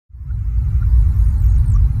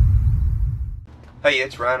Hey,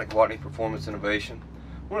 it's Ryan at Gwatney Performance Innovation.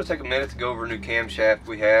 I want to take a minute to go over a new camshaft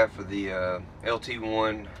we have for the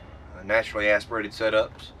LT1 naturally aspirated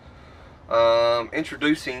setups.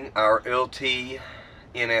 Introducing our LT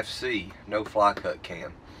NFC, no fly cut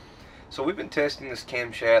cam. So we've been testing this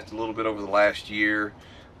camshaft a little bit over the last year.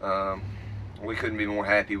 We couldn't be more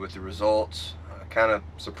happy with the results. Kind of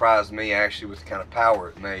surprised me actually with the kind of power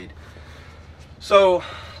it made. So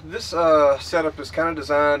this setup is kind of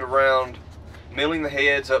designed around milling the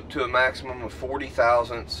heads up to a maximum of 40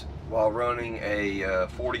 thousandths while running a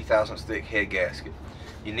 40 thousandths thick head gasket.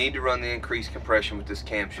 You need to run the increased compression with this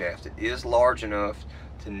camshaft. It is large enough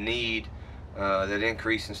to need that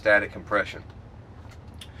increase in static compression.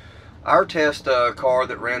 Our test car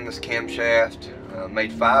that ran this camshaft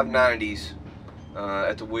made 590s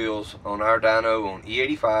at the wheels on our dyno on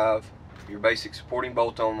E85, your basic supporting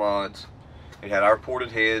bolt-on mods. It had our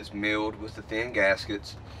ported heads milled with the thin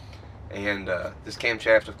gaskets, and this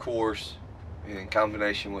camshaft, of course, in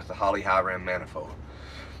combination with the Holley Hi Ram Manifold.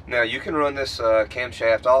 Now you can run this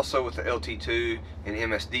camshaft also with the LT2 and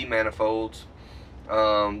MSD manifolds.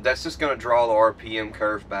 That's just going to draw the RPM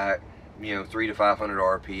curve back, 300 to 500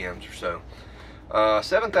 RPMs or so.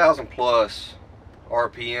 7,000 plus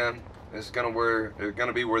RPM is going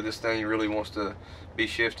to be where this thing really wants to be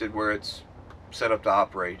shifted, where it's set up to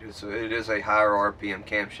operate. It is a higher RPM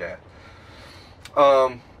camshaft.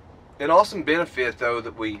 An awesome benefit though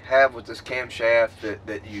that we have with this camshaft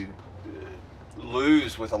that you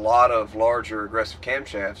lose with a lot of larger aggressive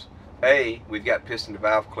camshafts: A, we've got piston to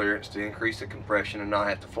valve clearance to increase the compression and not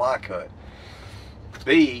have to fly cut.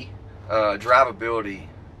 B, drivability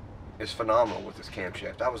is phenomenal with this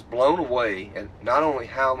camshaft. I was blown away at not only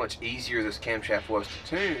how much easier this camshaft was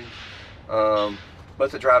to tune, but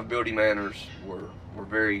the drivability manners were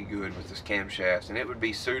very good with this camshaft, and it would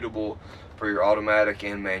be suitable for your automatic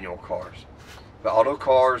and manual cars. The auto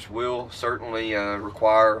cars will certainly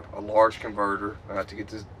require a large converter to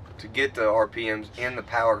get the RPMs in the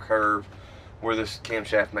power curve where this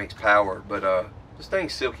camshaft makes power. But this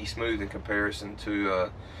thing's silky smooth in comparison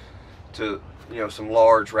to some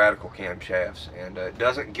large radical camshafts, and it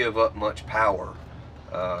doesn't give up much power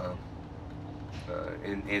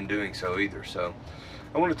in doing so either. So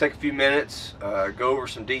I want to take a few minutes, go over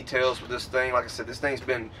some details with this thing. Like I said, this thing's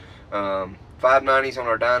been 590s on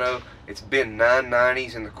our dyno. It's been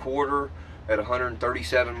 990s in the quarter at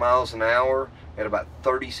 137 miles an hour at about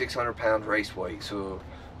 3,600 pound race weight. So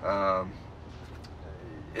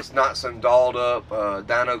it's not some dolled up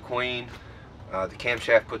dyno queen. The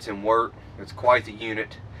camshaft puts in work. It's quite the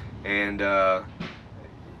unit, and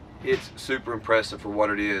it's super impressive for what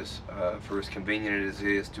it is, for as convenient as it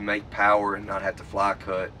is to make power and not have to fly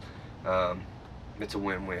cut. It's a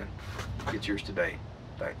win-win. Get yours today.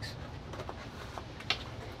 Thanks.